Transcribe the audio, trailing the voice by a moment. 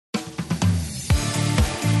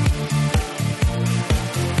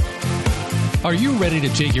Are you ready to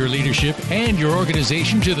take your leadership and your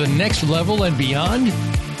organization to the next level and beyond?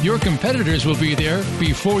 Your competitors will be there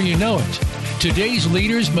before you know it. Today's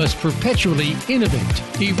leaders must perpetually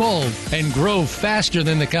innovate, evolve, and grow faster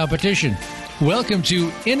than the competition. Welcome to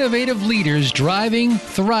Innovative Leaders Driving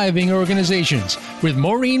Thriving Organizations with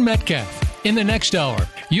Maureen Metcalf. In the next hour,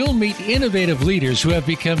 you'll meet innovative leaders who have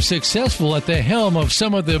become successful at the helm of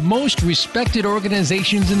some of the most respected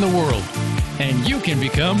organizations in the world. And you can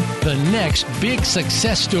become the next big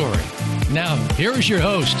success story. Now, here's your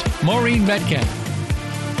host, Maureen Metcalf.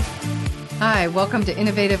 Hi, welcome to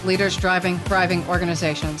Innovative Leaders Driving Thriving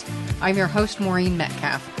Organizations. I'm your host, Maureen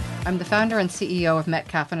Metcalf. I'm the founder and CEO of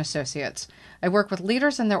Metcalf & Associates. I work with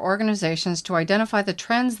leaders and their organizations to identify the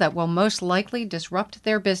trends that will most likely disrupt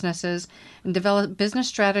their businesses and develop business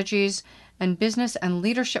strategies and business and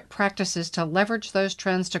leadership practices to leverage those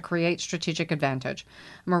trends to create strategic advantage.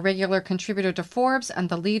 I'm a regular contributor to Forbes and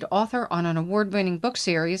the lead author on an award-winning book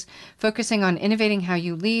series focusing on innovating how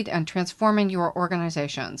you lead and transforming your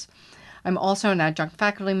organizations. I'm also an adjunct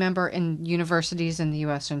faculty member in universities in the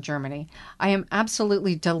U.S. and Germany. I am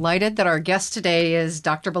absolutely delighted that our guest today is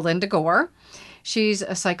Dr. Belinda Gore. She's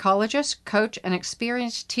a psychologist, coach, and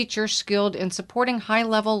experienced teacher skilled in supporting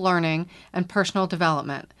high-level learning and personal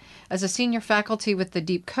development. As a senior faculty with the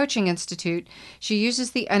Deep Coaching Institute, she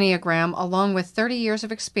uses the Enneagram along with 30 years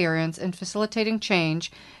of experience in facilitating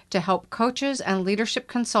change to help coaches and leadership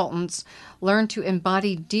consultants learn to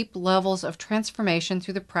embody deep levels of transformation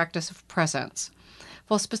through the practice of presence.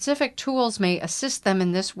 While specific tools may assist them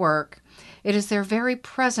in this work, it is their very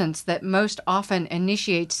presence that most often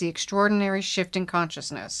initiates the extraordinary shift in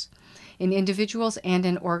consciousness in individuals and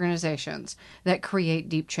in organizations that create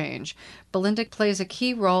deep change. Belinda plays a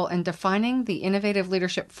key role in defining the innovative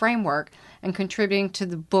leadership framework and contributing to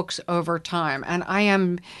the books over time. And I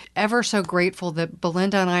am ever so grateful that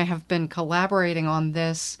Belinda and I have been collaborating on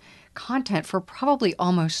this content for probably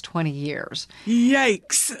almost 20 years.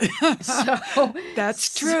 Yikes.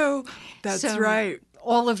 That's true. That's right.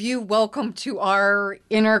 All of you, welcome to our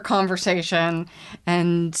inner conversation.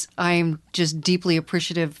 And I'm just deeply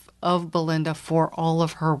appreciative of Belinda for all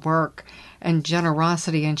of her work and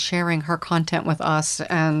generosity in sharing her content with us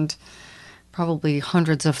and probably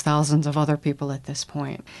hundreds of thousands of other people at this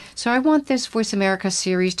point. So I want this Voice America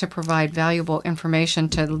series to provide valuable information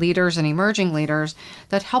to leaders and emerging leaders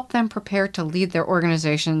that help them prepare to lead their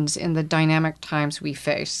organizations in the dynamic times we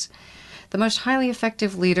face. The most highly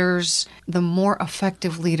effective leaders, the more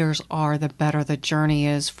effective leaders are, the better the journey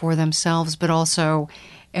is for themselves, but also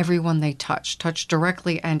everyone they touch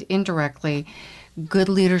directly and indirectly. Good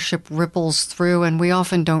leadership ripples through, and we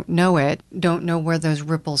often don't know where those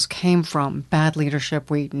ripples came from. Bad leadership,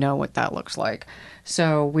 we know what that looks like.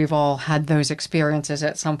 So we've all had those experiences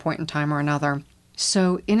at some point in time or another.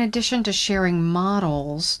 So in addition to sharing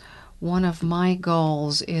models, one of my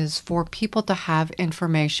goals is for people to have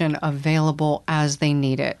information available as they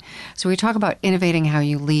need it. So we talk about innovating how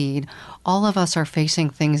you lead. All of us are facing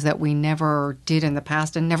things that we never did in the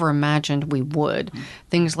past and never imagined we would.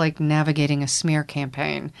 Things like navigating a smear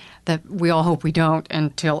campaign that we all hope we don't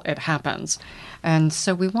until it happens. And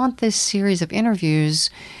so we want this series of interviews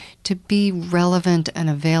to be relevant and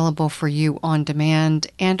available for you on demand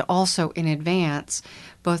and also in advance,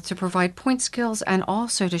 both to provide point skills and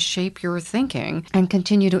also to shape your thinking and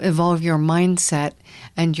continue to evolve your mindset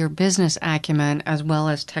and your business acumen as well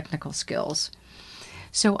as technical skills.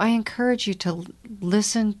 So I encourage you to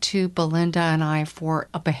listen to Belinda and I for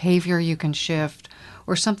a behavior you can shift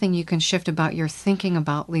or something you can shift about your thinking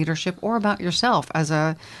about leadership or about yourself as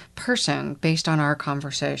a person based on our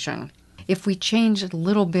conversation. If we change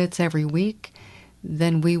little bits every week,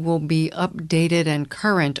 then we will be updated and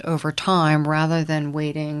current over time rather than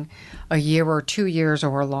waiting a year or 2 years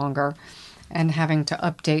or longer and having to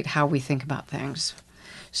update how we think about things.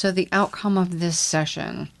 So the outcome of this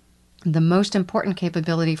session, the most important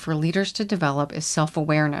capability for leaders to develop is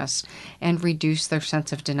self-awareness and reduce their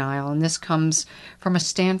sense of denial. And this comes from a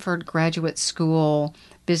Stanford Graduate School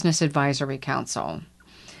Business Advisory Council.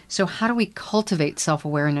 So how do we cultivate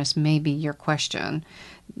self-awareness may be your question.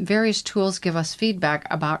 Various tools give us feedback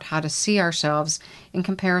about how to see ourselves in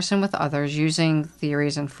comparison with others using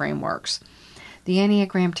theories and frameworks. The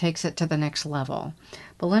Enneagram takes it to the next level.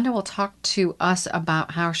 Belinda will talk to us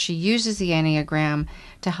about how she uses the Enneagram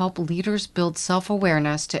to help leaders build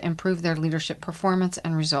self-awareness to improve their leadership performance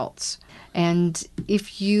and results. And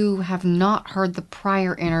if you have not heard the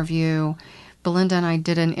prior interview, Belinda and I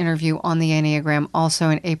did an interview on the Enneagram also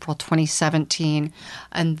in April 2017,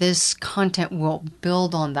 and this content will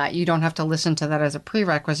build on that. You don't have to listen to that as a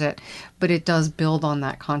prerequisite, but it does build on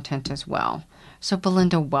that content as well. So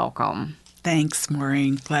Belinda, welcome. Thanks,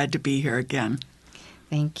 Maureen. Glad to be here again.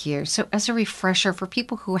 Thank you. So as a refresher for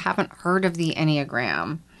people who haven't heard of the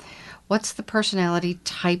Enneagram, what's the personality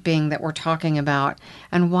typing that we're talking about,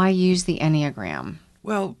 and why use the Enneagram?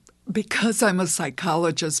 Well, because I'm a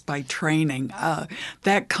psychologist by training,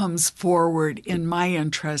 that comes forward in my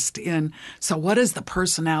interest in, so what is the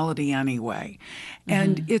personality anyway?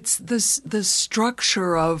 And it's the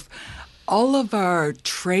structure of all of our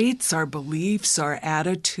traits, our beliefs, our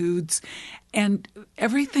attitudes, and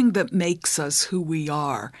everything that makes us who we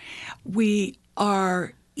are. We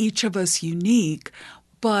are, each of us, unique,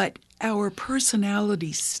 but our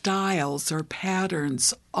personality styles or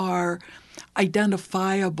patterns are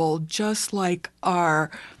identifiable, just like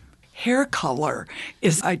our hair color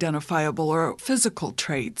is identifiable or physical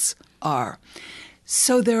traits are.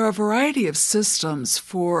 So there are a variety of systems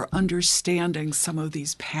for understanding some of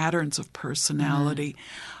these patterns of personality.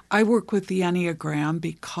 I work with the Enneagram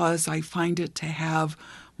because I find it to have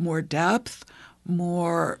more depth,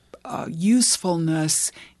 more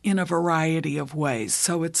usefulness in a variety of ways.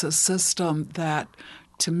 So it's a system that,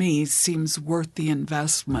 to me, seems worth the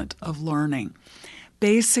investment of learning.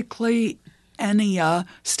 Basically, Ennea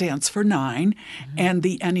stands for 9, and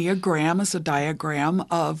the Enneagram is a diagram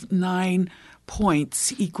of 9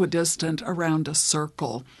 points equidistant around a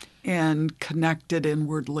circle and connected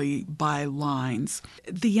inwardly by lines.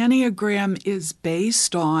 The Enneagram is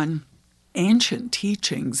based on ancient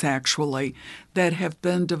teachings, actually, that have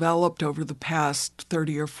been developed over the past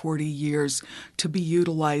 30 or 40 years to be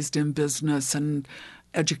utilized in business and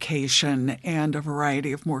education and a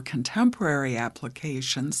variety of more contemporary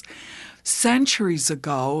applications. Centuries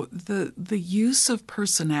ago, the use of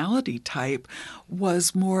personality type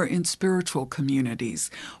was more in spiritual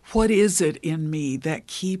communities. What is it in me that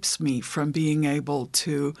keeps me from being able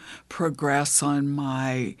to progress on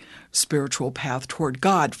my spiritual path toward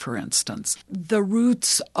God, for instance? The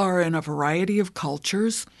roots are in a variety of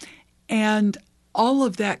cultures, and all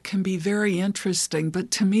of that can be very interesting,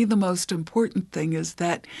 but to me the most important thing is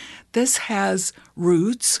that this has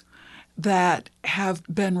roots that have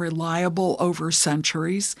been reliable over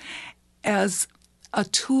centuries as a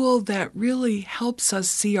tool that really helps us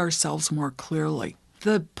see ourselves more clearly.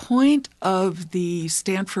 The point of the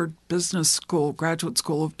Stanford Business School, Graduate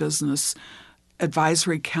School of Business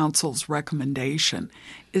Advisory Council's recommendation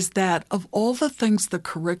is that of all the things the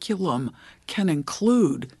curriculum can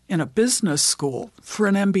include in a business school for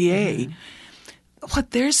an MBA,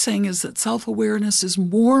 what they're saying is that self-awareness is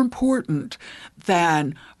more important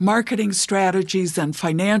than marketing strategies and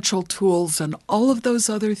financial tools and all of those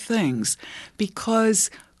other things, because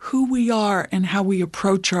who we are and how we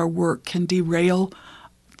approach our work can derail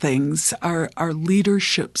things. Our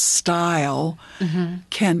leadership style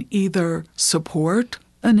can either support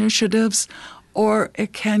initiatives or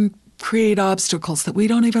it can create obstacles that we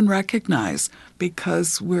don't even recognize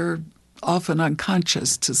because we're often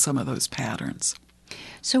unconscious to some of those patterns.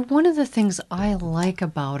 So one of the things I like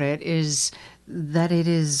about it is that it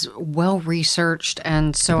is well researched,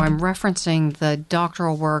 and so I'm referencing the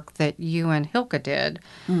doctoral work that you and Hilke did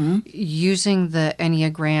using the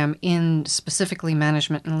Enneagram in specifically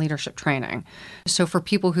management and leadership training. So for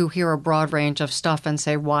people who hear a broad range of stuff and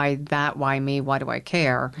say, why that, why me, why do I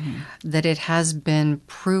care, that it has been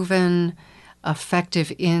proven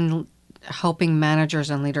effective in helping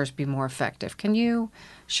managers and leaders be more effective. Can you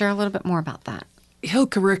share a little bit more about that?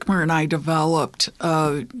 Hilke Rickmer and I developed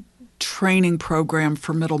a training program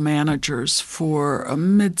for middle managers for a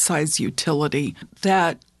mid-size utility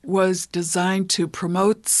that was designed to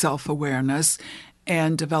promote self-awareness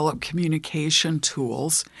and develop communication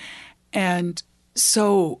tools. And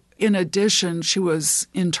so in addition, she was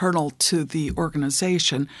internal to the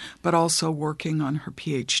organization, but also working on her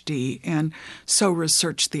PhD, and so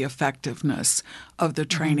researched the effectiveness of the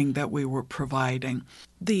training that we were providing.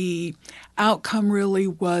 The outcome really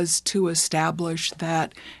was to establish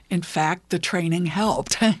that, in fact, the training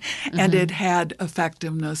helped, and it had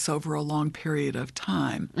effectiveness over a long period of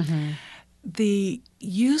time. The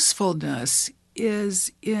usefulness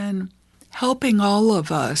is in helping all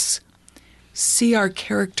of us see our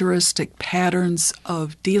characteristic patterns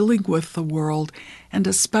of dealing with the world, and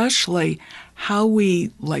especially how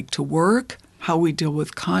we like to work, how we deal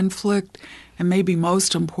with conflict, and maybe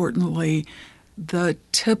most importantly, the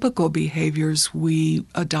typical behaviors we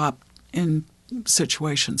adopt in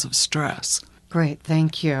situations of stress. Great,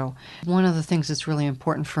 thank you. One of the things that's really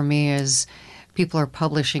important for me is people are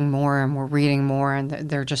publishing more and we're reading more, and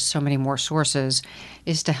there are just so many more sources,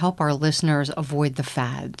 is to help our listeners avoid the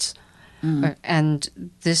fads.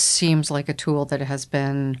 And this seems like a tool that has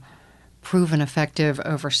been proven effective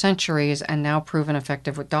over centuries and now proven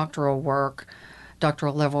effective with doctoral work,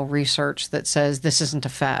 doctoral level research that says this isn't a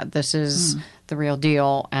fad, this is the real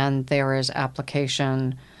deal, and there is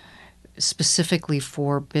application specifically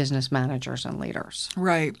for business managers and leaders.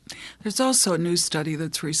 Right. There's also a new study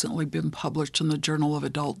that's recently been published in the Journal of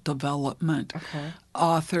Adult Development,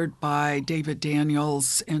 authored by David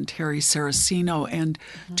Daniels and Terry Saraceno and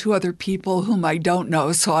two other people whom I don't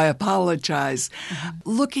know, so I apologize,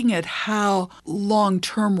 looking at how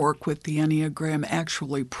long-term work with the Enneagram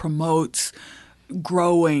actually promotes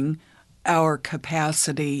growing our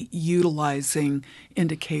capacity utilizing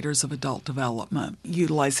indicators of adult development,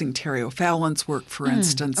 utilizing Terry O'Fallon's work, for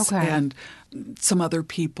instance, and some other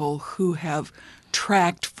people who have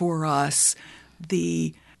tracked for us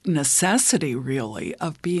the necessity, really,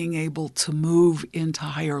 of being able to move into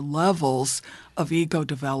higher levels of ego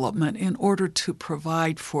development in order to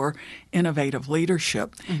provide for innovative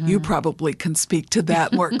leadership. You probably can speak to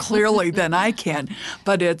that more clearly than I can,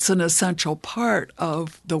 but it's an essential part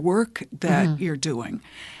of the work that you're doing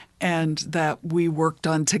and that we worked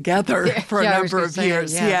on together for a number of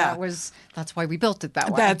years. That's why we built it that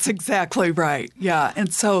way. That's exactly right. Yeah.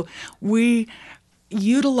 And so we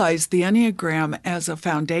utilize the Enneagram as a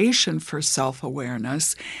foundation for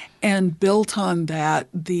self-awareness and built on that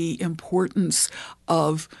the importance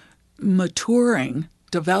of maturing,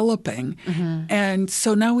 developing. And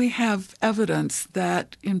so now we have evidence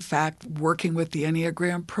that, in fact, working with the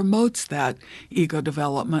Enneagram promotes that ego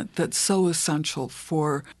development that's so essential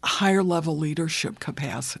for higher level leadership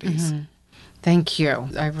capacities. Thank you.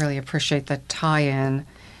 I really appreciate the tie-in,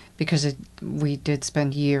 because we did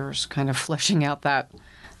spend years kind of fleshing out that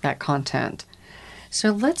content.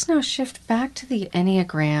 So let's now shift back to the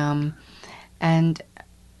Enneagram and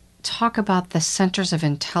talk about the centers of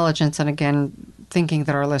intelligence. And again, thinking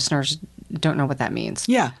that our listeners don't know what that means.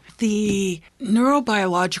 Yeah. The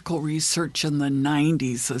neurobiological research in the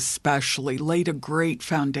 90s especially laid a great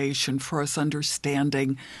foundation for us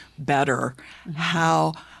understanding better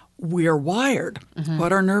how we're wired,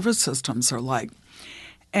 what our nervous systems are like.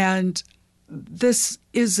 And this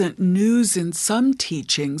isn't news in some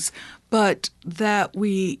teachings, but that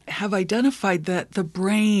we have identified that the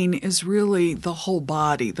brain is really the whole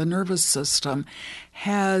body. The nervous system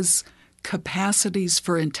has capacities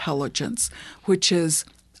for intelligence, which is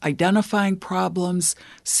identifying problems,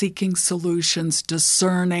 seeking solutions,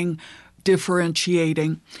 discerning,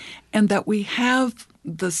 differentiating, and that we have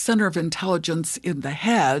the center of intelligence in the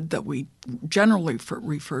head that we generally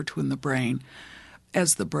refer to in the brain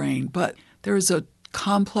as the brain. But there's a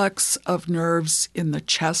complex of nerves in the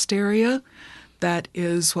chest area that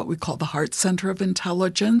is what we call the heart center of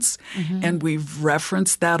intelligence. And we've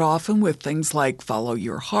referenced that often with things like follow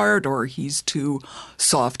your heart, or he's too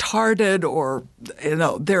soft-hearted, or,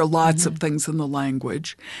 there are lots of things in the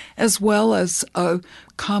language, as well as a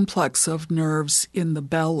complex of nerves in the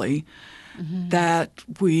belly that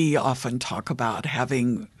we often talk about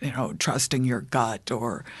having, trusting your gut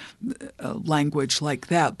or language like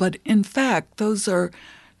that. But in fact, those are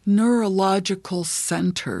neurological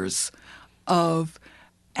centers of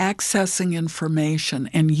accessing information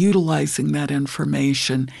and utilizing that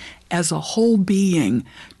information as a whole being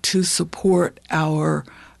to support our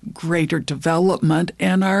greater development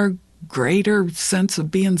and our greater sense of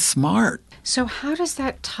being smart. So how does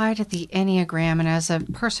that tie to the Enneagram? And as a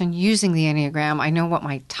person using the Enneagram, I know what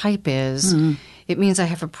my type is. It means I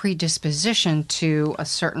have a predisposition to a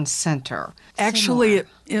certain center. Actually,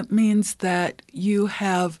 it means that you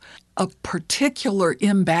have a particular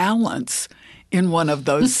imbalance in one of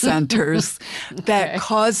those centers that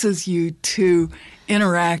causes you to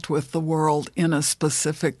interact with the world in a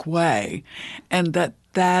specific way, and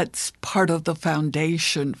that's part of the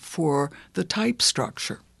foundation for the type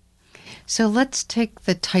structure. So let's take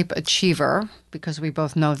the type achiever, because we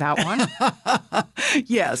both know that one.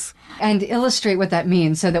 Yes. And illustrate what that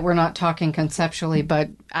means so that we're not talking conceptually, but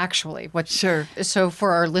actually. Sure. So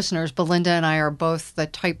for our listeners, Belinda and I are both the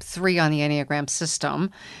type 3 on the Enneagram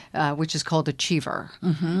system, which is called achiever.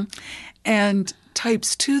 And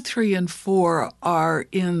types 2, 3, and 4 are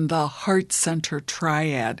in the heart center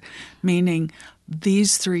triad, meaning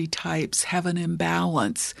these three types have an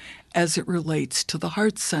imbalance as it relates to the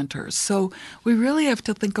heart center. So we really have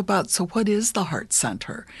to think about, so what is the heart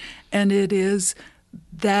center? And it is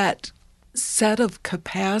that set of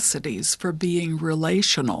capacities for being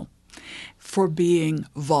relational, for being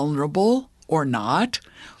vulnerable or not,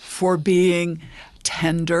 for being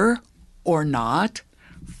tender or not,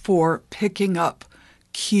 for picking up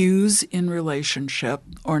cues in relationship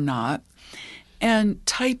or not. And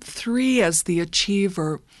type 3 as the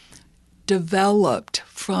achiever developed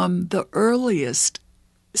from the earliest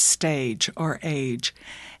stage or age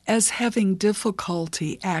as having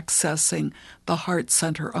difficulty accessing the heart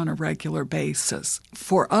center on a regular basis.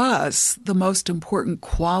 For us, the most important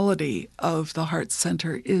quality of the heart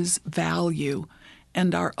center is value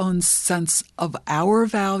and our own sense of our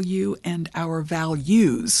value and our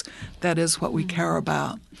values. That is what we care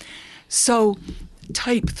about. So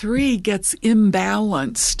type 3 gets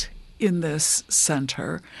imbalanced in this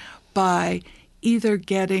center by either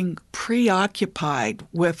getting preoccupied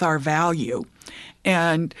with our value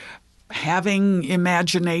and having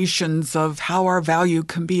imaginations of how our value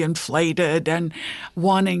can be inflated and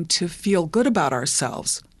wanting to feel good about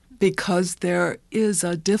ourselves because there is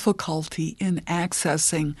a difficulty in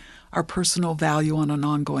accessing our personal value on an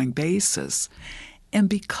ongoing basis. And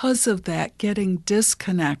because of that, getting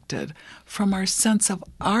disconnected from our sense of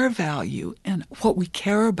our value and what we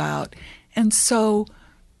care about. And so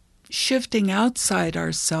shifting outside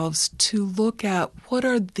ourselves to look at what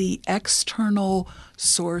are the external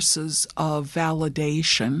sources of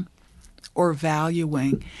validation or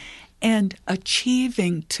valuing and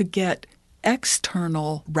achieving to get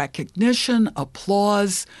external recognition,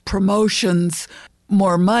 applause, promotions,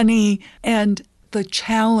 more money. And the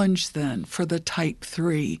challenge then for the type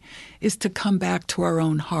 3 is to come back to our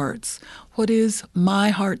own hearts. What is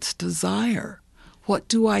my heart's desire? What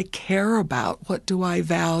do I care about? What do I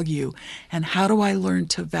value? And how do I learn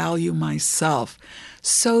to value myself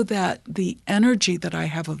so that the energy that I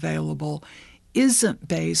have available isn't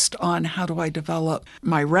based on how do I develop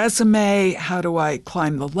my resume, how do I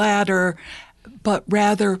climb the ladder, but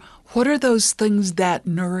rather what are those things that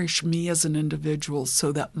nourish me as an individual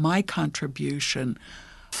so that my contribution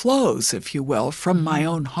flows, if you will, from my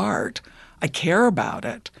own heart. I care about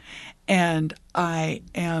it. And I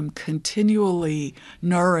am continually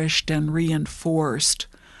nourished and reinforced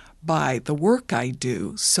by the work I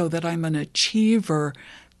do so that I'm an achiever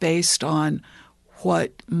based on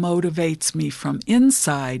what motivates me from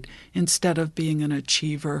inside instead of being an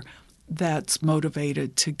achiever that's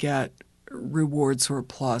motivated to get rewards or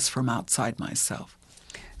applause from outside myself.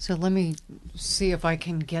 So let me see if I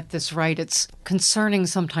can get this right. It's concerning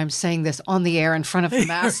sometimes saying this on the air in front of the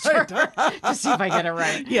master to see if I get it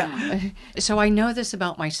right. Yeah. So I know this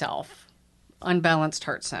about myself, unbalanced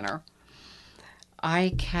heart center.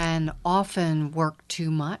 I can often work too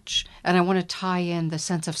much, and I want to tie in the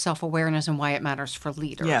sense of self-awareness and why it matters for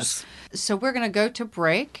leaders. Yes. So we're going to go to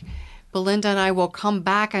break. Belinda and I will come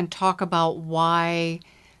back and talk about why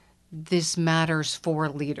this matters for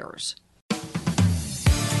leaders.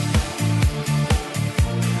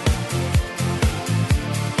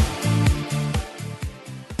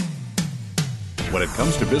 When it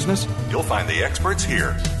comes to business, you'll find the experts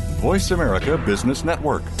here. Voice America Business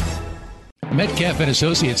Network. Metcalf &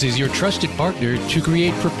 Associates is your trusted partner to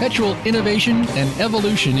create perpetual innovation and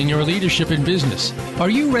evolution in your leadership and business. Are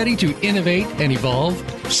you ready to innovate and evolve?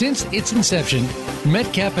 Since its inception,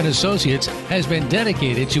 Metcalf & Associates has been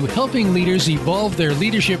dedicated to helping leaders evolve their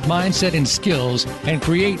leadership mindset and skills and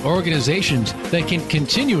create organizations that can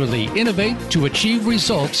continually innovate to achieve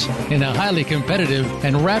results in a highly competitive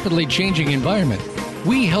and rapidly changing environment.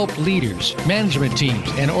 We help leaders, management teams,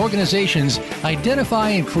 and organizations identify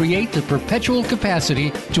and create the perpetual capacity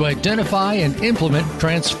to identify and implement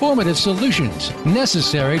transformative solutions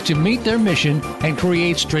necessary to meet their mission and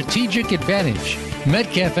create strategic advantage.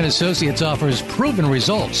 Metcalf & Associates offers proven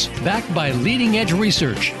results backed by leading-edge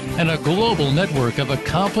research and a global network of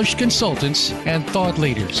accomplished consultants and thought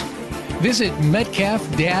leaders. Visit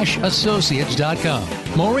Metcalf-Associates.com.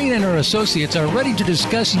 Maureen and her associates are ready to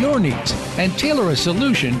discuss your needs and tailor a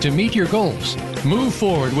solution to meet your goals. Move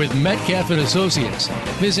forward with Metcalf & Associates.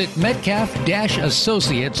 Visit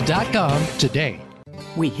Metcalf-Associates.com today.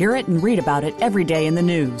 We hear it and read about it every day in the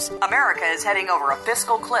news. America is heading over a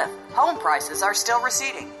fiscal cliff. Home prices are still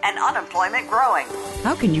receding and unemployment growing.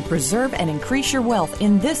 How can you preserve and increase your wealth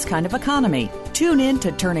in this kind of economy? Tune in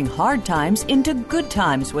to Turning Hard Times into Good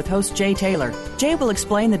Times with host Jay Taylor. Jay will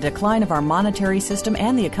explain the decline of our monetary system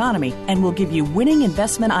and the economy and will give you winning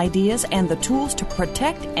investment ideas and the tools to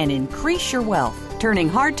protect and increase your wealth. Turning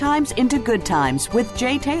Hard Times into Good Times with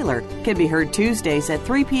Jay Taylor can be heard Tuesdays at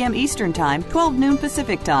 3 p.m. Eastern Time, 12 noon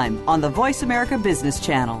Pacific Time on the Voice America Business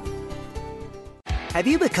Channel. Have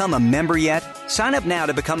you become a member yet? Sign up now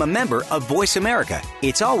to become a member of Voice America.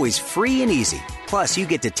 It's always free and easy. Plus, you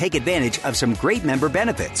get to take advantage of some great member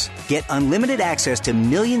benefits. Get unlimited access to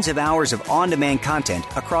millions of hours of on-demand content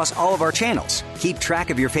across all of our channels. Keep track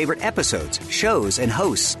of your favorite episodes, shows, and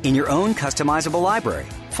hosts in your own customizable library.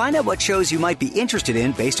 Find out what shows you might be interested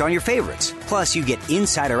in based on your favorites. Plus, you get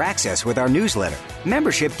insider access with our newsletter.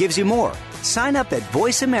 Membership gives you more. Sign up at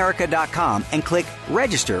voiceamerica.com and click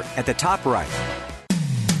register at the top right.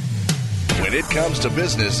 When it comes to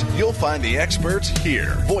business, you'll find the experts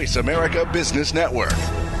here. Voice America Business Network.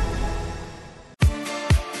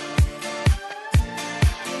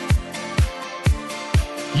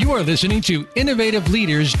 You are listening to Innovative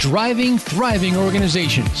Leaders Driving Thriving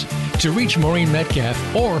Organizations. To reach Maureen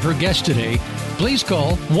Metcalf or her guest today, please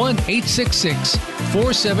call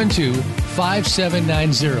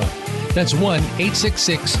 1-866-472-5790. That's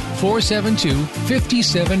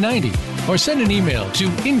 1-866-472-5790. Or send an email to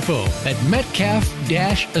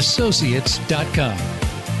info@metcalf-associates.com.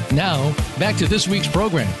 Now, back to this week's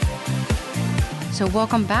program. So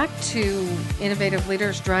welcome back to Innovative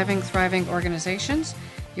Leaders Driving Thriving Organizations.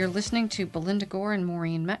 You're listening to Belinda Gore and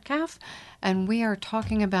Maureen Metcalf, and we are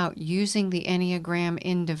talking about using the Enneagram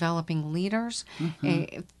in developing leaders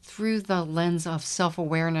through the lens of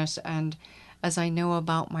self-awareness. And as I know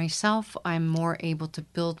about myself, I'm more able to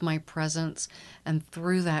build my presence, and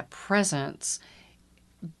through that presence,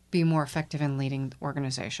 be more effective in leading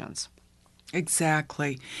organizations.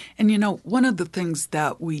 Exactly. And, one of the things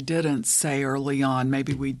that we didn't say early on,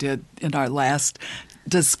 maybe we did in our last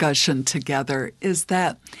discussion together, is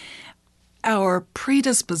that our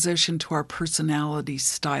predisposition to our personality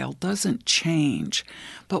style doesn't change.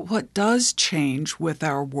 But what does change with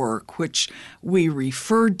our work, which we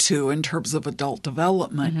referred to in terms of adult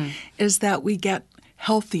development, is that we get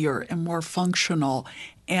healthier and more functional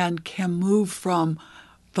and can move from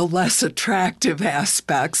the less attractive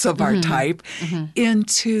aspects of our type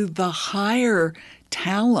into the higher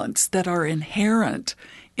talents that are inherent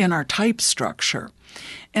in our type structure.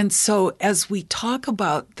 And so as we talk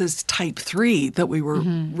about this type 3 that we were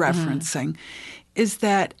referencing, is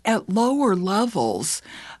that at lower levels,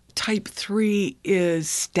 type 3 is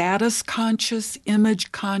status conscious,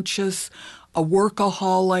 image conscious, a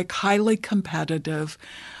workaholic, highly competitive.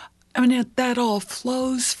 I mean, that all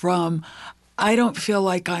flows from, I don't feel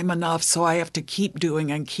like I'm enough, so I have to keep doing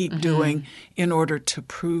and keep doing in order to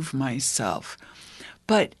prove myself.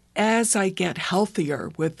 But as I get healthier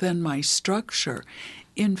within my structure,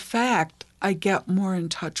 in fact, I get more in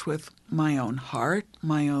touch with my own heart,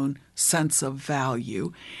 my own sense of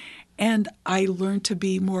value, and I learn to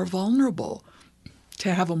be more vulnerable,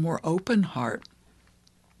 to have a more open heart.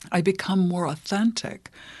 I become more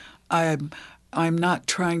authentic. I'm not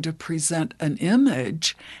trying to present an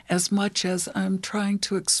image as much as I'm trying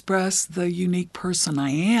to express the unique person I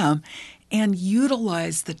am and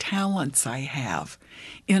utilize the talents I have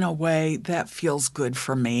in a way that feels good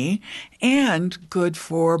for me and good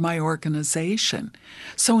for my organization.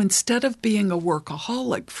 So instead of being a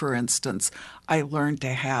workaholic, for instance, I learned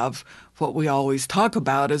to have what we always talk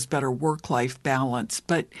about as better work-life balance.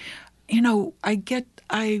 But,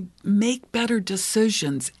 I make better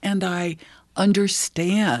decisions and I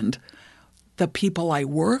understand the people I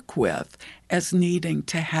work with as needing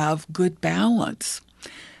to have good balance.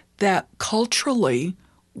 That culturally,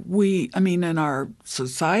 in our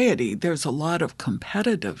society, there's a lot of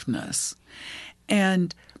competitiveness.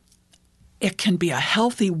 And it can be a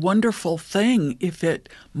healthy, wonderful thing if it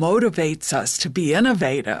motivates us to be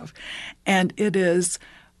innovative. And it is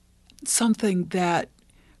something that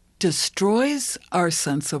destroys our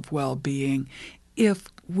sense of well-being if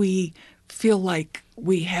we feel like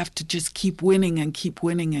we have to just keep winning and keep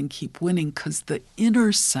winning and keep winning, because the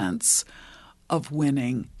inner sense of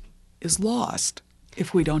winning is lost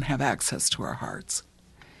if we don't have access to our hearts.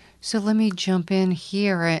 So let me jump in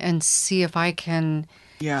here and see if I can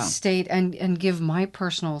state and give my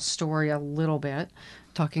personal story a little bit,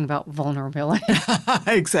 talking about vulnerability.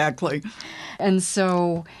 Exactly. And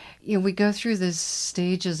so, we go through the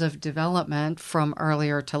stages of development from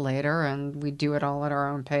earlier to later, and we do it all at our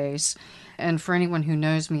own pace. And for anyone who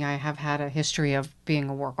knows me, I have had a history of being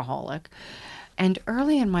a workaholic. And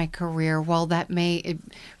early in my career, while that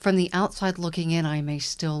from the outside looking in, I may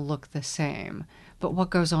still look the same. But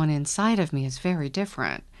what goes on inside of me is very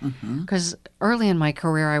different. Because early in my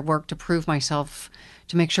career, I worked to prove myself,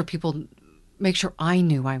 to make sure I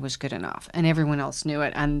knew I was good enough, and everyone else knew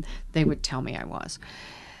it, and they would tell me I was.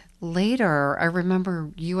 Later, I remember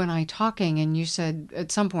you and I talking, and you said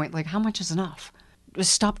at some point, how much is enough?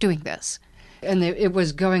 Stop doing this. And it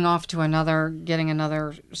was going off to getting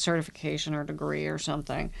another certification or degree or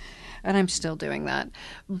something. And I'm still doing that.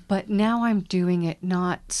 But now I'm doing it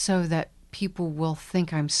not so that people will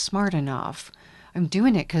think I'm smart enough. I'm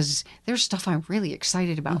doing it because there's stuff I'm really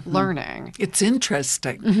excited about learning. It's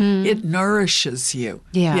interesting. It nourishes you.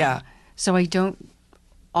 Yeah. So I don't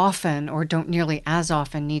often, or don't nearly as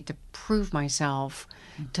often, need to prove myself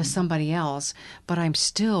to somebody else, but I'm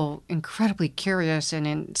still incredibly curious and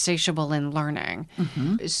insatiable in learning.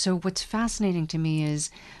 So what's fascinating to me is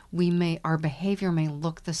our behavior may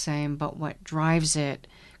look the same, but what drives it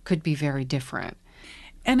could be very different.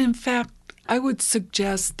 And in fact, I would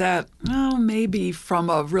suggest that, maybe from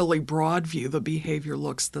a really broad view, the behavior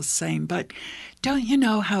looks the same. But don't you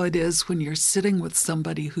know how it is when you're sitting with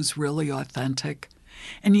somebody who's really authentic?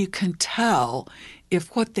 And you can tell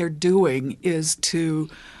if what they're doing is to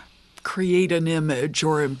create an image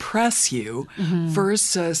or impress you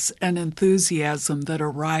versus an enthusiasm that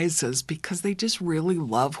arises because they just really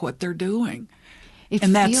love what they're doing.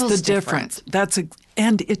 And that's the difference.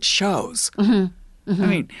 And it shows. I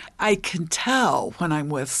mean, I can tell when I'm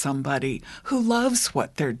with somebody who loves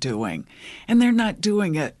what they're doing, and they're not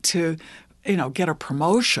doing it to, get a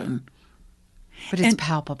promotion. But it's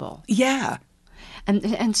palpable. Yeah.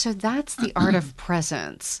 And so that's the art of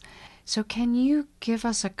presence. So can you give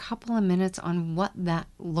us a couple of minutes on what that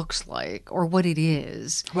looks like, or what it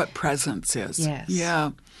is? What presence is. Yes.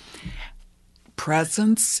 Yeah.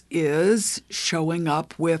 Presence is showing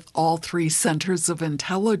up with all three centers of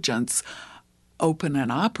intelligence open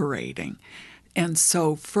and operating. And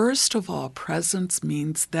so, first of all, presence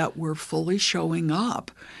means that we're fully showing up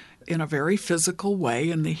in a very physical way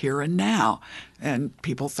in the here and now. And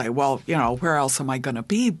people say, well, where else am I going to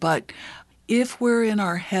be? But if we're in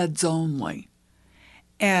our heads only,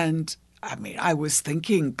 and I mean, I was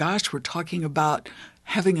thinking, gosh, we're talking about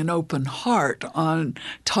having an open heart on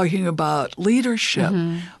talking about leadership.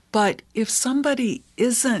 But if somebody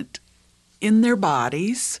isn't in their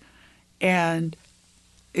bodies and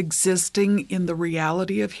existing in the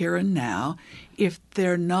reality of here and now, if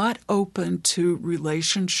they're not open to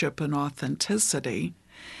relationship and authenticity,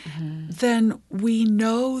 then we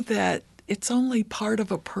know that it's only part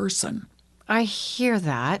of a person. I hear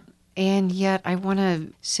that. And yet I want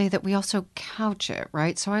to say that we also couch it,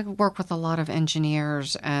 right? So I work with a lot of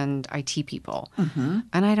engineers and IT people, and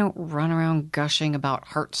I don't run around gushing about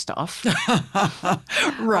heart stuff.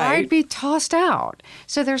 Right. I'd be tossed out.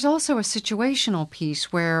 So there's also a situational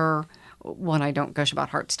piece where, one, I don't gush about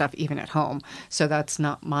heart stuff even at home. So that's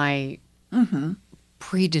not my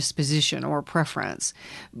predisposition or preference.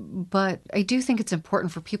 But I do think it's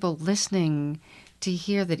important for people listening to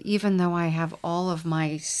hear that even though I have all of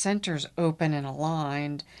my centers open and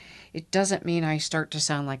aligned, it doesn't mean I start to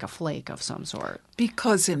sound like a flake of some sort.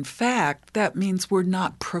 Because in fact, that means we're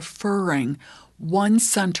not preferring one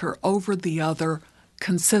center over the other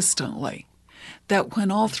consistently. That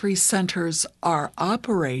when all three centers are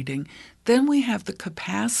operating, then we have the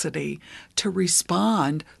capacity to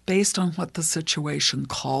respond based on what the situation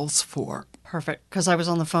calls for. Perfect. Because I was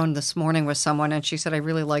on the phone this morning with someone, and she said, I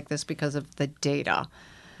really like this because of the data.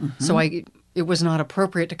 So it was not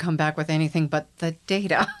appropriate to come back with anything but the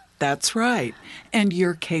data. That's right. And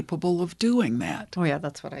you're capable of doing that. Oh, yeah,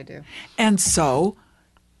 that's what I do. And so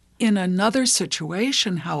in another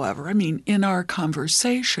situation, however, I mean, in our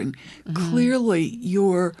conversation, clearly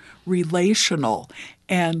you're relational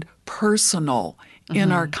and personal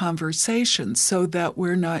in our conversation so that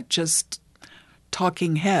we're not just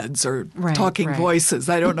talking heads or talking voices.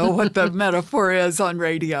 I don't know what the metaphor is on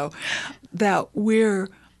radio. That we're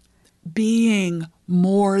being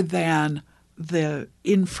more than the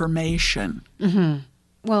information.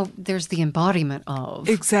 Well, there's the embodiment of.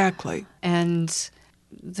 Exactly. And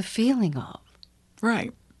the feeling of.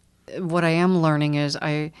 Right. What I am learning is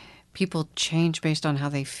people change based on how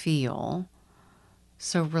they feel.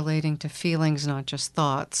 So relating to feelings, not just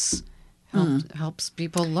thoughts, helps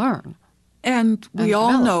people learn. And we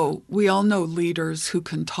all know leaders who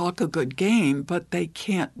can talk a good game, but they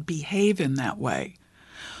can't behave in that way.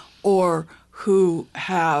 Or who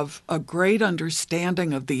have a great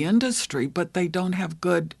understanding of the industry, but they don't have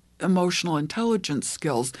good emotional intelligence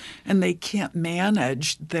skills, and they can't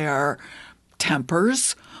manage their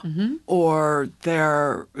tempers, or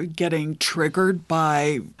they're getting triggered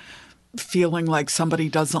by feeling like somebody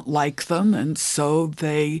doesn't like them, and so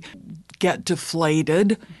they get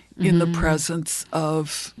deflated in the presence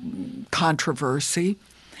of controversy.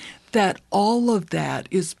 That all of that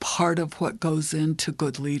is part of what goes into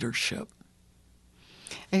good leadership.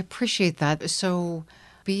 I appreciate that. So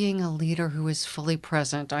being a leader who is fully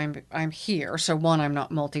present, I'm here. So one, I'm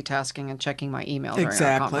not multitasking and checking my email during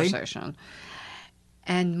our conversation.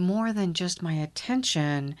 And more than just my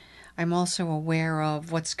attention, I'm also aware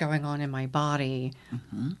of what's going on in my body.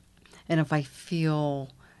 And if I feel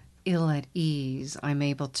ill at ease, I'm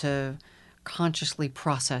able to consciously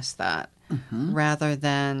process that rather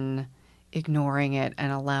than ignoring it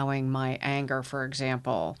and allowing my anger, for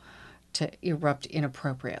example, to erupt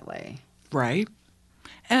inappropriately. Right.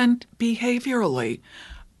 And behaviorally,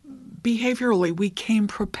 we came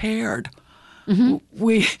prepared.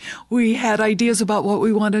 We had ideas about what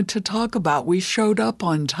we wanted to talk about. We showed up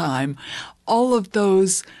on time. All of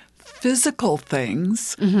those physical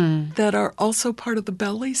things that are also part of the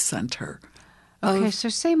belly center. Okay, so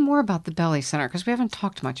say more about the belly center, because we haven't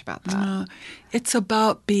talked much about that. It's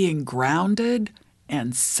about being grounded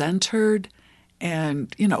and centered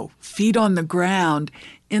and, feet on the ground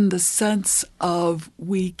in the sense of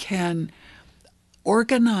we can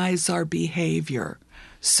organize our behavior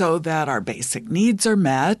so that our basic needs are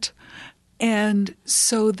met and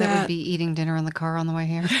so That would be eating dinner in the car on the way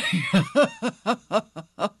here.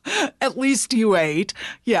 At least you ate.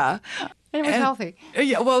 Yeah. It was healthy.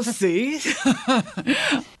 Yeah, well, see,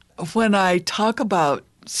 when I talk about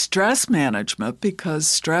stress management, because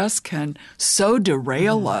stress can so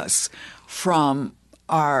derail us from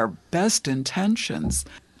our best intentions,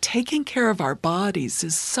 taking care of our bodies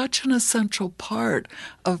is such an essential part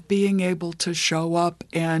of being able to show up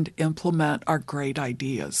and implement our great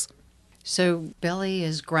ideas. So belly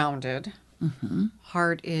is grounded.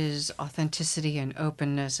 Heart is authenticity and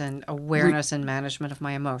openness and awareness and management of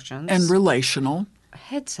my emotions. And relational.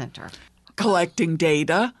 Head center. Collecting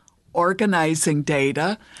data, organizing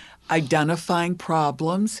data, identifying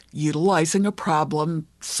problems, utilizing a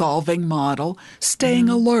problem-solving model, staying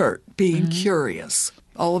alert, being curious.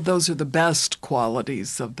 All of those are the best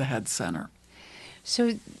qualities of the head center.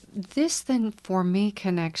 So this then for me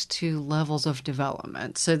connects to levels of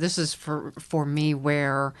development. So this is for me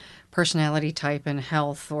where personality type and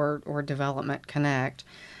health or development connect,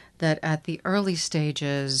 that at the early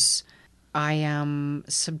stages I am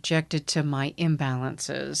subjected to my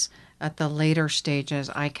imbalances. At the later stages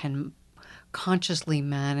I can consciously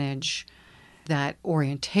manage that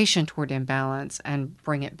orientation toward imbalance and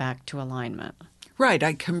bring it back to alignment. Right,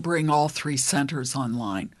 I can bring all three centers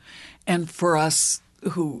online. And for us,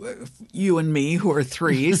 you and me, who are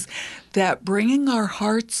threes, that bringing our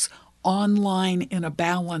hearts online in a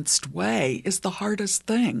balanced way is the hardest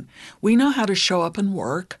thing. We know how to show up and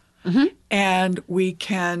work, and we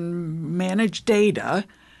can manage data,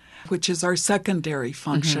 which is our secondary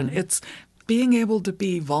function. It's being able to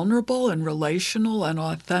be vulnerable and relational and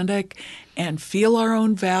authentic and feel our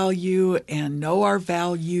own value and know our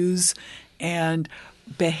values and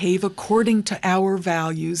behave according to our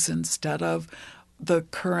values instead of the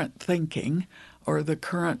current thinking or the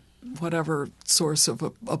current whatever source of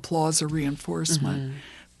applause or reinforcement.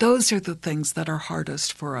 Those are the things that are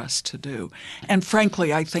hardest for us to do. And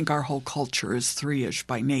frankly, I think our whole culture is three-ish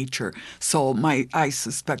by nature. So I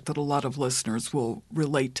suspect that a lot of listeners will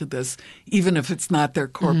relate to this, even if it's not their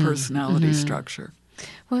core personality structure.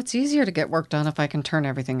 Well, it's easier to get work done if I can turn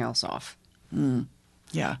everything else off.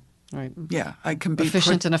 Yeah. Right. Yeah. I can be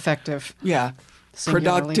efficient and effective. Yeah.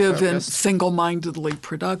 Productive and single-mindedly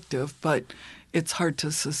productive, but it's hard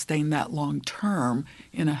to sustain that long term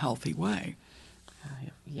in a healthy way.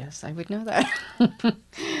 Yes, I would know that.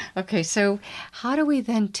 Okay, so how do we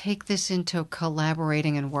then take this into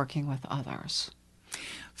collaborating and working with others?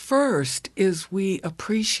 First is we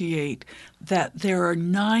appreciate that there are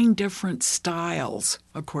 9 different styles,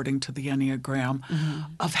 according to the Enneagram,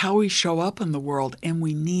 of how we show up in the world, and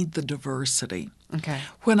we need the diversity. Okay.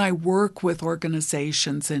 When I work with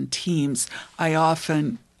organizations and teams, I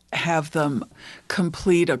often have them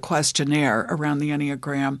complete a questionnaire around the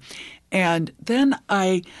Enneagram. And then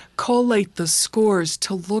I collate the scores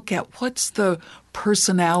to look at what's the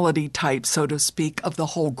personality type, so to speak, of the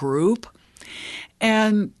whole group.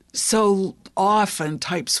 And so often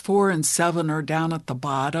types 4 and 7 are down at the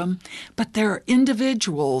bottom, but there are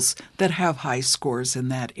individuals that have high scores in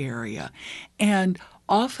that area. And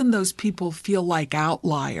often those people feel like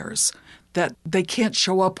outliers, that they can't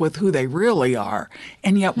show up with who they really are,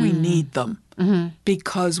 and yet we need them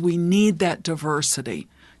because we need that diversity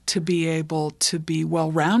to be able to be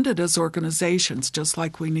well-rounded as organizations, just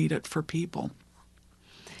like we need it for people.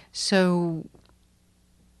 So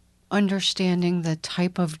understanding the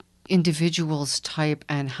type of individual's type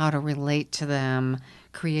and how to relate to them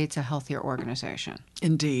creates a healthier organization.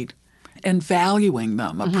 Indeed. And valuing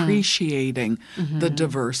them, appreciating the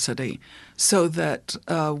diversity so that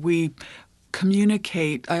we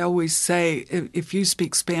communicate. I always say, if you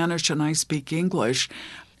speak Spanish and I speak English,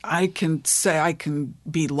 I can say I can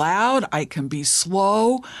be loud, I can be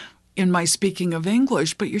slow, in my speaking of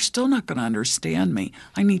English, but you're still not going to understand me.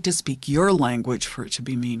 I need to speak your language for it to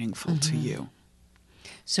be meaningful to you.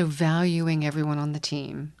 So valuing everyone on the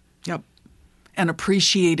team. Yep. And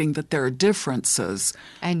appreciating that there are differences.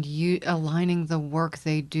 And you aligning the work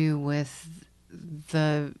they do with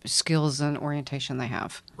the skills and orientation they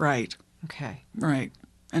have. Right. Okay. Right.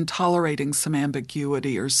 And tolerating some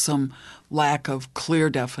ambiguity or some lack of clear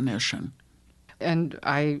definition. And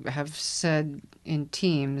I have said in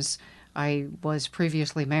teams, I was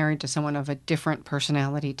previously married to someone of a different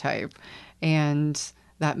personality type. And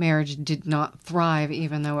that marriage did not thrive,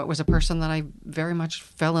 even though it was a person that I very much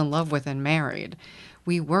fell in love with and married.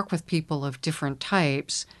 We work with people of different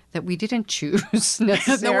types that we didn't choose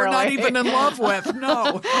necessarily. That we're not even in love with,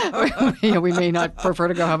 no. We may not prefer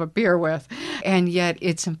to go have a beer with. And yet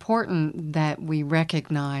it's important that we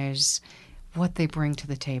recognize what they bring to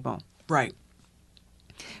the table. Right.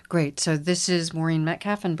 Great. So this is Maureen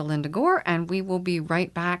Metcalf and Belinda Gore, and we will be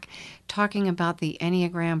right back talking about the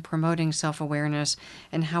Enneagram, promoting self-awareness,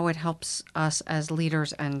 and how it helps us as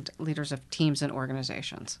leaders and leaders of teams and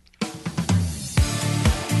organizations.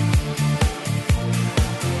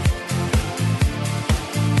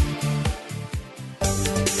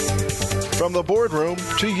 From the boardroom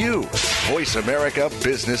to you, Voice America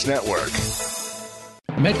Business Network.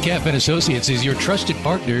 Metcalf & Associates is your trusted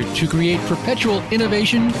partner to create perpetual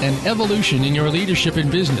innovation and evolution in your leadership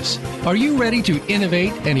and business. Are you ready to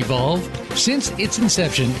innovate and evolve? Since its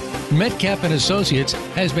inception, Metcalf & Associates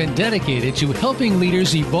has been dedicated to helping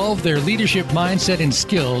leaders evolve their leadership mindset and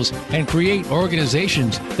skills and create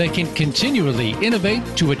organizations that can continually innovate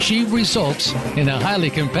to achieve results in a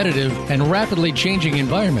highly competitive and rapidly changing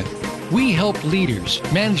environment. We help leaders,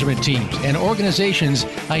 management teams, and organizations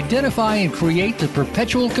identify and create the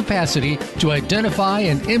perpetual capacity to identify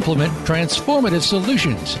and implement transformative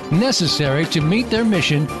solutions necessary to meet their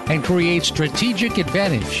mission and create strategic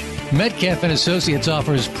advantage. Metcalf & Associates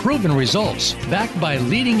offers proven results backed by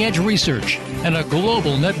leading-edge research and a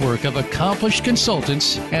global network of accomplished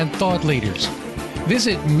consultants and thought leaders.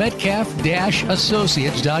 Visit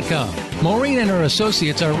Metcalf-Associates.com. Maureen and her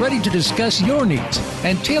associates are ready to discuss your needs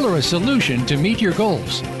and tailor a solution to meet your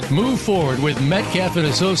goals. Move forward with Metcalf &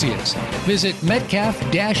 Associates. Visit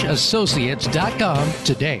Metcalf-Associates.com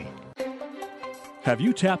today. Have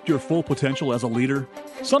you tapped your full potential as a leader?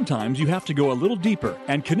 Sometimes you have to go a little deeper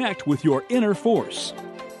and connect with your inner force.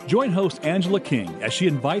 Join host Angela King as she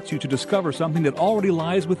invites you to discover something that already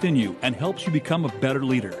lies within you and helps you become a better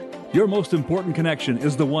leader. Your most important connection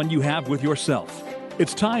is the one you have with yourself.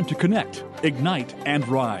 It's time to connect, ignite, and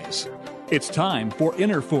rise. It's time for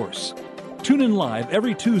Inner Force. Tune in live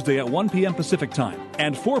every Tuesday at 1 p.m. Pacific Time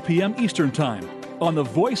and 4 p.m. Eastern Time on the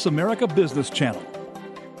Voice America Business Channel.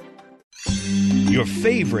 Your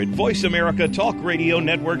favorite Voice America Talk Radio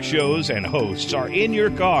Network shows and hosts are in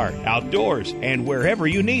your car, outdoors, and wherever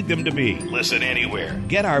you need them to be. Listen anywhere.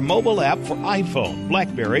 Get our mobile app for iPhone,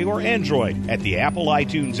 BlackBerry, or Android at the Apple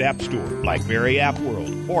iTunes App Store, BlackBerry App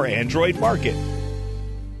World, or Android Market.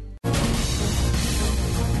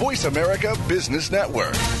 Voice America Business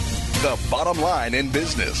Network. The bottom line in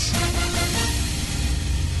business.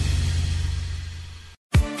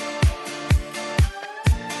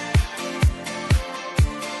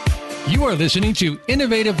 You are listening to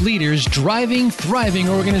Innovative Leaders Driving Thriving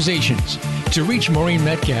Organizations. To reach Maureen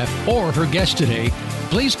Metcalf or her guest today,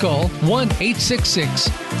 please call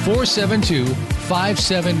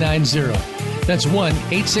 1-866-472-5790. That's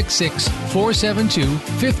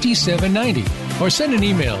 1-866-472-5790. Or send an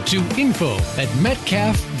email to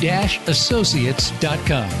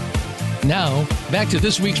info@metcalf-associates.com. Now, back to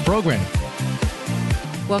this week's program.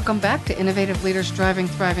 Welcome back to Innovative Leaders Driving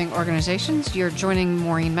Thriving Organizations. You're joining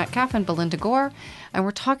Maureen Metcalf and Belinda Gore, and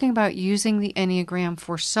we're talking about using the Enneagram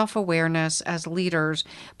for self-awareness as leaders,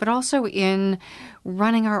 but also in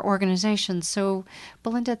running our organizations. So,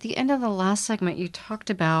 Belinda, at the end of the last segment, you talked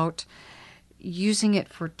about using it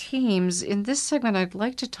for teams. In this segment, I'd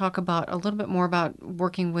like to talk about a little bit more about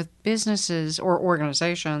working with businesses or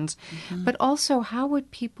organizations, but also how would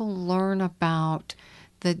people learn about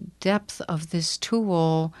the depth of this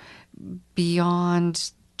tool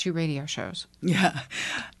beyond 2 radio shows? Yeah.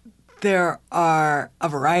 There are a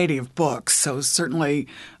variety of books, so certainly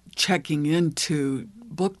checking into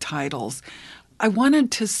book titles. I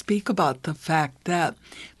wanted to speak about the fact that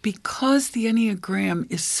because the Enneagram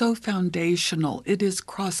is so foundational, it is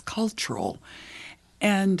cross-cultural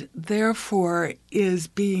and therefore is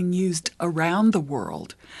being used around the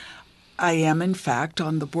world. I am, in fact,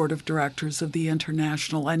 on the board of directors of the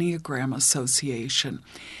International Enneagram Association.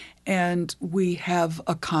 And we have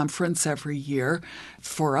a conference every year.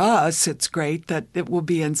 For us, it's great that it will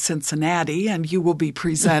be in Cincinnati and you will be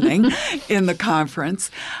presenting in the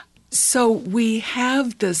conference. So we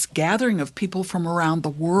have this gathering of people from around the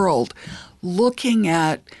world looking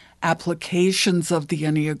at applications of the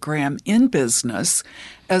Enneagram in business,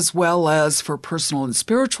 as well as for personal and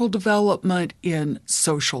spiritual development, in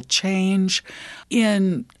social change,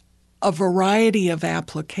 in a variety of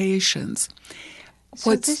applications.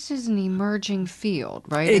 So this is an emerging field,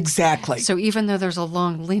 right? Exactly. So even though there's a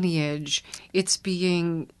long lineage, it's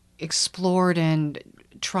being explored and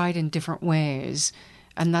tried in different ways.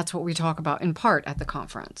 And that's what we talk about in part at the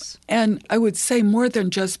conference. And I would say more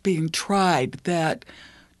than just being tried, that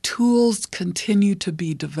tools continue to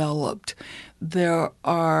be developed. There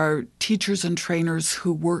are teachers and trainers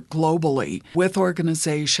who work globally with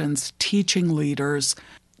organizations, teaching leaders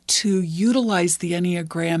to utilize the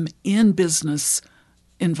Enneagram in business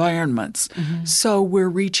environments. So we're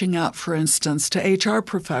reaching out, for instance, to HR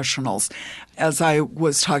professionals. As I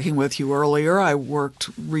was talking with you earlier, I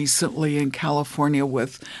worked recently in California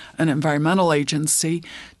with an environmental agency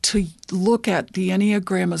to look at the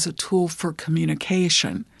Enneagram as a tool for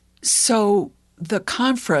communication. So the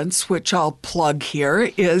conference, which I'll plug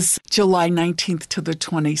here, is July 19th to the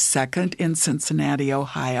 22nd in Cincinnati,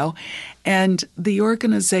 Ohio. And the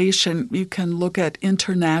organization, you can look at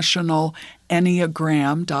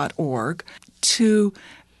internationalenneagram.org to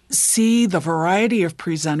see the variety of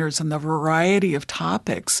presenters and the variety of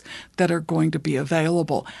topics that are going to be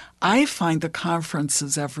available. I find the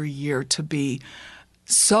conferences every year to be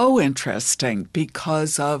so interesting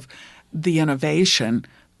because of the innovation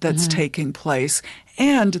that's taking place.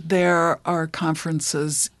 And there are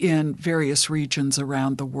conferences in various regions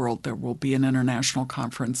around the world. There will be an international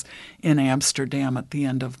conference in Amsterdam at the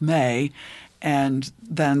end of May, and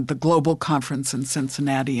then the global conference in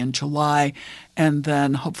Cincinnati in July. And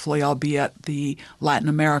then hopefully I'll be at the Latin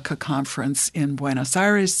America conference in Buenos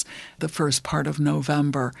Aires the first part of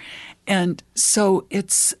November. And so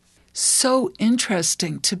it's so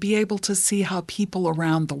interesting to be able to see how people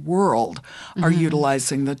around the world are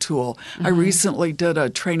utilizing the tool. I recently did a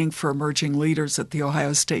training for emerging leaders at The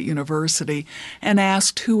Ohio State University and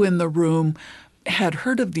asked who in the room had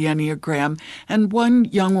heard of the Enneagram, and one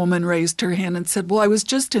young woman raised her hand and said, well, I was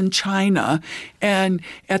just in China, and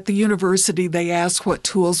at the university they asked what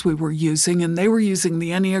tools we were using, and they were using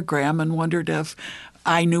the Enneagram and wondered if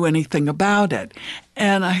I knew anything about it.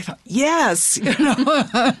 And I thought, yes,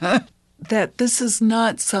 that this is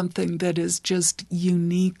not something that is just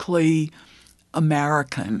uniquely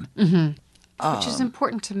American. Which is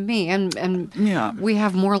important to me. And we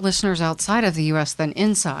have more listeners outside of the U.S. than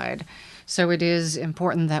inside. So it is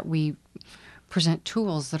important that we present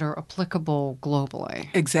tools that are applicable globally.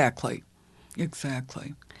 Exactly.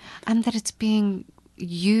 And that it's being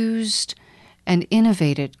used and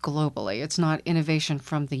innovated globally. It's not innovation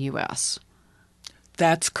from the U.S.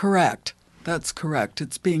 That's correct.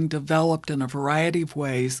 It's being developed in a variety of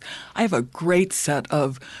ways. I have a great set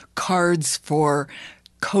of cards for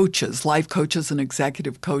coaches, life coaches and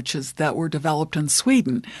executive coaches that were developed in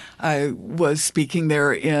Sweden. I was speaking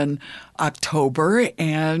there in October,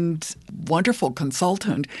 and wonderful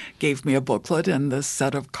consultant gave me a booklet and this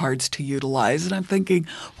set of cards to utilize. And I'm thinking,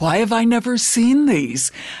 why have I never seen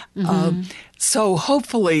these? So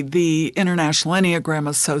hopefully the International Enneagram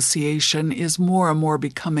Association is more and more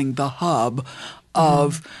becoming the hub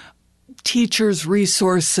of teachers,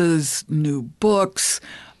 resources, new books,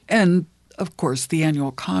 and of course, the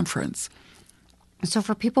annual conference. So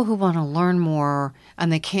for people who want to learn more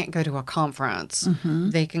and they can't go to a conference,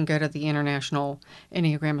 they can go to the International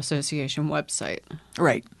Enneagram Association website.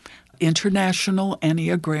 Right.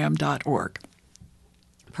 internationalenneagram.org.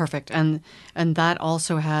 Perfect. And that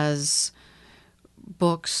also has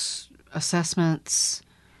books, assessments,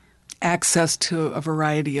 access to a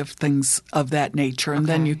variety of things of that nature, and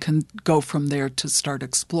then you can go from there to start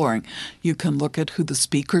exploring. You can look at who the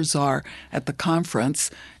speakers are at the conference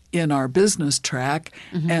in our business track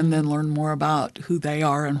and then learn more about who they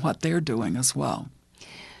are and what they're doing as well.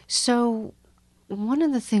 So one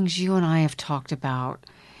of the things you and I have talked about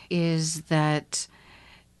is that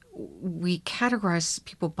we categorize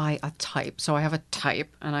people by a type. So I have a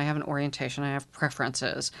type and I have an orientation, I have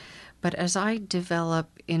preferences. But as I develop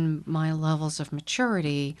in my levels of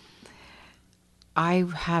maturity, I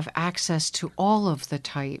have access to all of the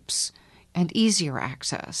types and easier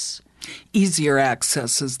access. Easier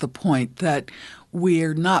access is the point, that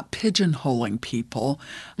we're not pigeonholing people.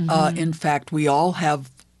 In fact, we all have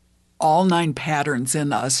all 9 patterns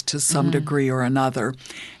in us to some degree or another.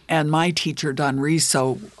 And my teacher, Don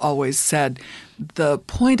Riso, always said, the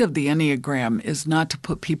point of the Enneagram is not to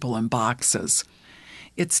put people in boxes.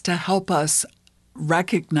 It's to help us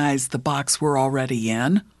recognize the box we're already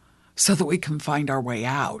in so that we can find our way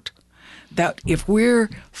out. That if we're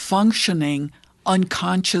functioning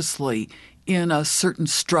unconsciously in a certain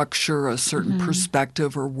structure, a certain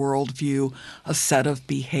perspective or worldview, a set of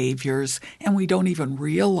behaviors, and we don't even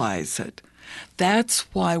realize it,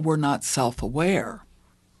 that's why we're not self-aware,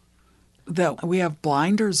 that we have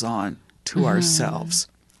blinders on to ourselves.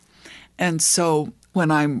 And so when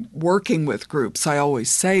I'm working with groups, I always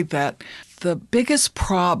say that the biggest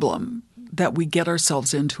problem that we get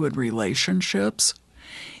ourselves into in relationships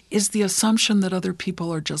is the assumption that other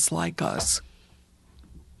people are just like us.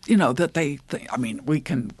 You know, that we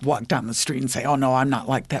can walk down the street and say, oh, no, I'm not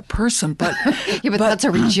like that person. But but that's a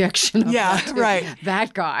rejection of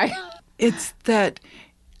that guy. It's that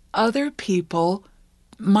other people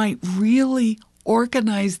might really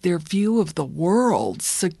organize their view of the world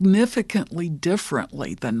significantly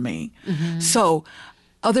differently than me. So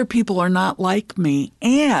other people are not like me.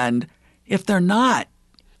 And if they're not,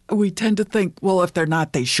 we tend to think, well, if they're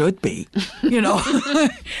not, they should be,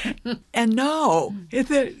 And no.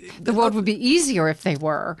 The world would be easier if they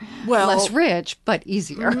were. Well, less rich, but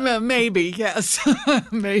easier. Maybe, yes.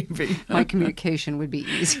 Maybe. My communication would be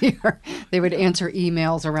easier. They would answer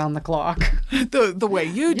emails around the clock. The way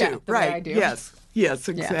you do, the right. way I do. Yes,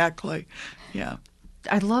 exactly. Yeah.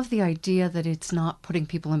 I love the idea that it's not putting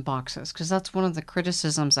people in boxes, because that's one of the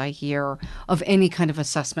criticisms I hear of any kind of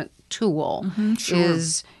assessment tool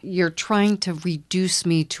is you're trying to reduce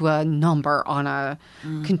me to a number on a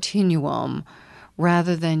continuum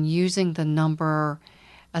rather than using the number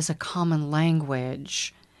as a common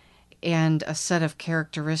language and a set of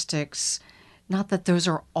characteristics, not that those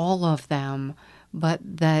are all of them, but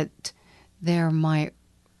that they're my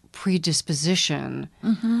predisposition,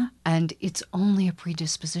 and it's only a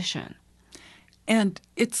predisposition. And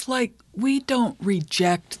it's like we don't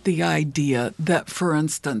reject the idea that, for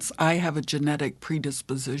instance, I have a genetic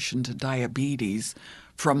predisposition to diabetes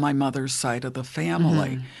from my mother's side of the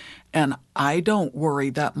family. And I don't worry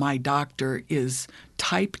that my doctor is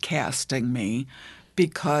typecasting me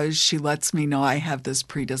because she lets me know I have this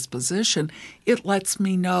predisposition. It lets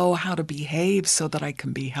me know how to behave so that I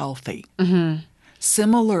can be healthy.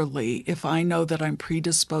 Similarly, if I know that I'm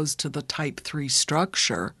predisposed to the type 3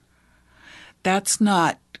 structure, that's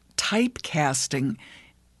not typecasting.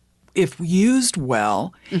 If used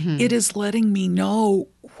well, it is letting me know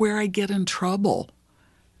where I get in trouble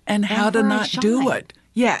and how to not do it.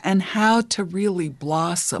 Yeah, and how to really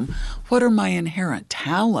blossom. What are my inherent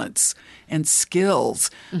talents and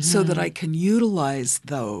skills so that I can utilize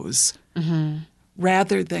those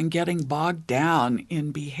rather than getting bogged down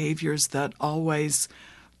in behaviors that always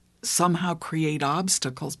somehow create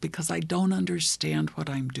obstacles because I don't understand what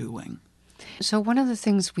I'm doing. So one of the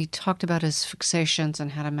things we talked about is fixations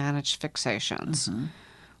and how to manage fixations.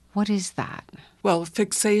 What is that? Well,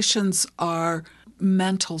 fixations are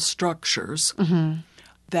mental structures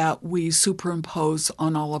that we superimpose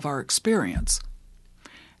on all of our experience.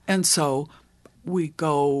 And so we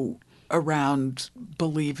go around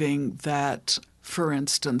believing that, for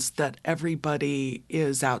instance, that everybody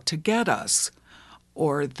is out to get us,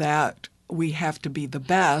 or that we have to be the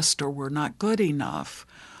best or we're not good enough,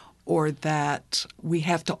 or that we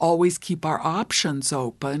have to always keep our options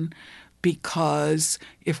open because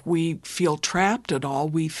if we feel trapped at all,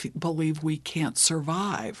 we believe we can't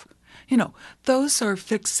survive. Those are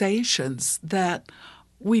fixations that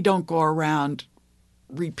we don't go around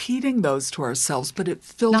repeating those to ourselves, but it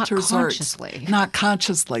filters not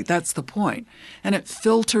consciously. That's the point. And it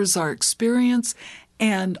filters our experience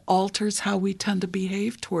and alters how we tend to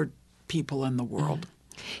behave toward people in the world.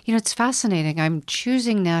 It's fascinating. I'm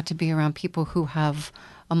choosing now to be around people who have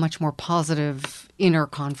a much more positive inner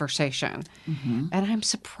conversation. And I'm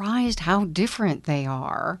surprised how different they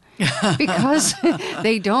are because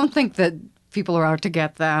they don't think that people are out to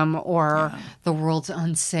get them or the world's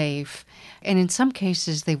unsafe. And in some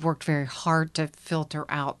cases, they've worked very hard to filter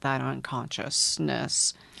out that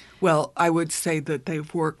unconsciousness. Well, I would say that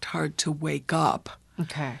they've worked hard to wake up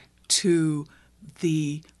to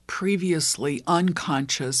the previously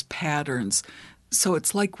unconscious patterns. So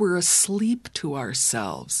it's like we're asleep to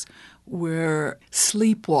ourselves. We're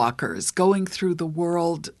sleepwalkers going through the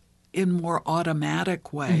world in more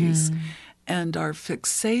automatic ways. And our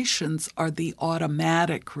fixations are the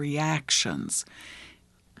automatic reactions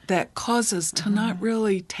that cause us to not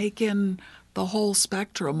really take in the whole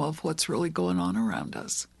spectrum of what's really going on around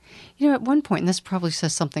us. You know, at one point, and this probably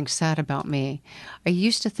says something sad about me, I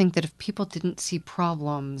used to think that if people didn't see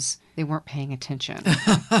problems, they weren't paying attention.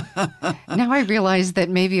 Now I realize that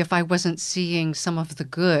maybe if I wasn't seeing some of the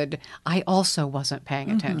good, I also wasn't paying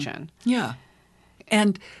attention. Yeah.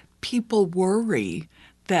 And people worry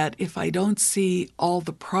that if I don't see all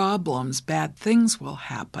the problems, bad things will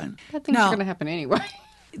happen. Bad things are going to happen anyway.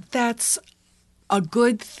 That's a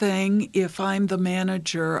good thing. If I'm the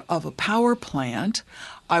manager of a power plant,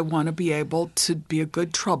 I want to be able to be a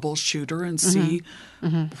good troubleshooter and see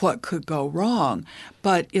what could go wrong.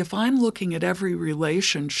 But if I'm looking at every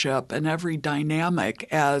relationship and every dynamic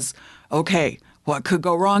as, okay, what could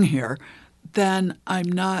go wrong here, then I'm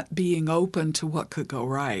not being open to what could go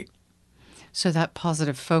right. So that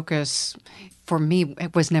positive focus, for me,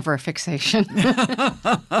 it was never a fixation.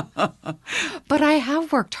 But I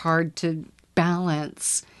have worked hard to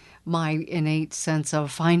balance my innate sense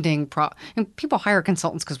of finding and people hire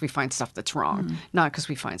consultants because we find stuff that's wrong, not because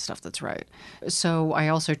we find stuff that's right. So I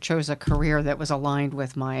also chose a career that was aligned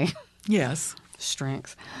with my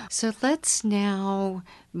strength. So let's now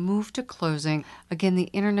move to closing. Again, the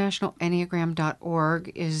International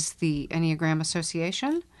Enneagram.org is the Enneagram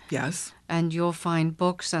Association. Yes. And you'll find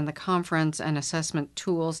books and the conference and assessment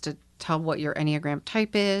tools to tell what your Enneagram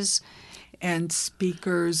type is. And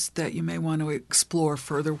speakers that you may want to explore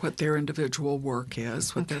further what their individual work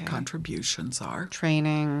is, what their contributions are.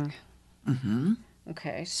 Training.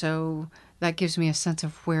 Okay, so that gives me a sense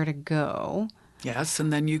of where to go. Yes,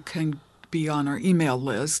 and then you can be on our email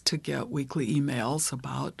list to get weekly emails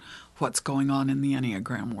about what's going on in the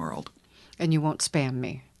Enneagram world. And you won't spam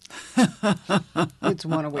me. It's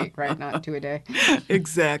one a week, right? Not 2 a day.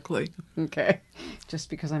 Exactly. Okay. Just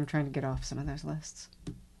because I'm trying to get off some of those lists.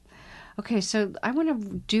 Okay, so I want to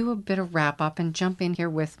do a bit of wrap-up and jump in here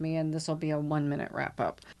with me, and this will be a 1-minute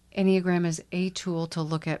wrap-up. Enneagram is a tool to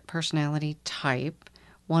look at personality type.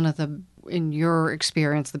 One of the, in your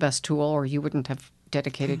experience, the best tool, or you wouldn't have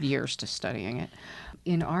dedicated years to studying it.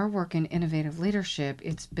 In our work in innovative leadership,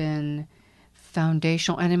 it's been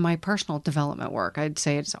foundational, and in my personal development work, I'd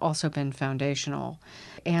say it's also been foundational.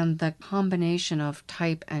 And the combination of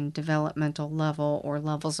type and developmental level or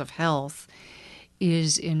levels of health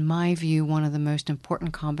is, in my view, one of the most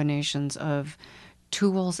important combinations of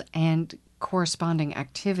tools and corresponding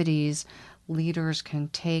activities leaders can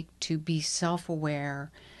take to be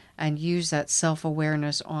self-aware and use that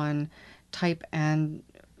self-awareness on type and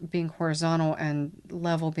being horizontal and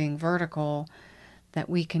level being vertical, that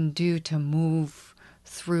we can do to move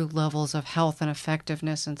through levels of health and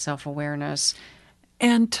effectiveness and self-awareness.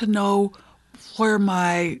 And to know where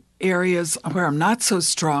my areas, where I'm not so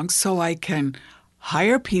strong, so I can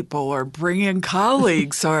hire people or bring in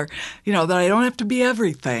colleagues or, that I don't have to be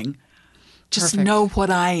everything. Just know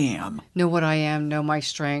what I am. Know what I am, know my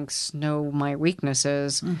strengths, know my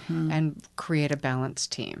weaknesses, and create a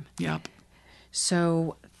balanced team. Yep.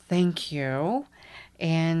 So thank you.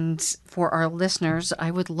 And for our listeners,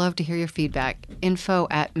 I would love to hear your feedback.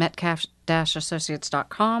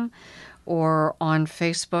 info@metcalf-associates.com or on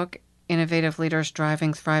Facebook, Innovative Leaders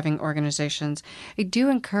Driving Thriving Organizations. I do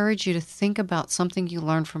encourage you to think about something you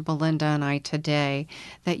learned from Belinda and I today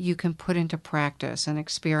that you can put into practice and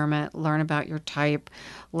experiment, learn about your type,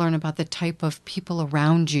 learn about the type of people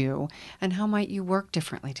around you, and how might you work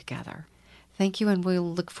differently together. Thank you, and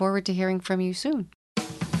we'll look forward to hearing from you soon.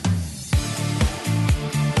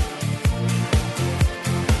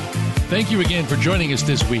 Thank you again for joining us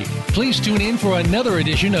this week. Please tune in for another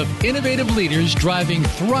edition of Innovative Leaders Driving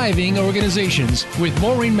Thriving Organizations with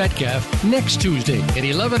Maureen Metcalf next Tuesday at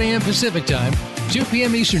 11 a.m. Pacific Time, 2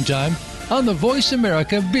 p.m. Eastern Time on the Voice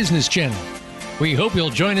America Business Channel. We hope you'll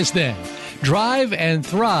join us then. Drive and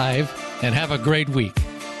thrive, and have a great week.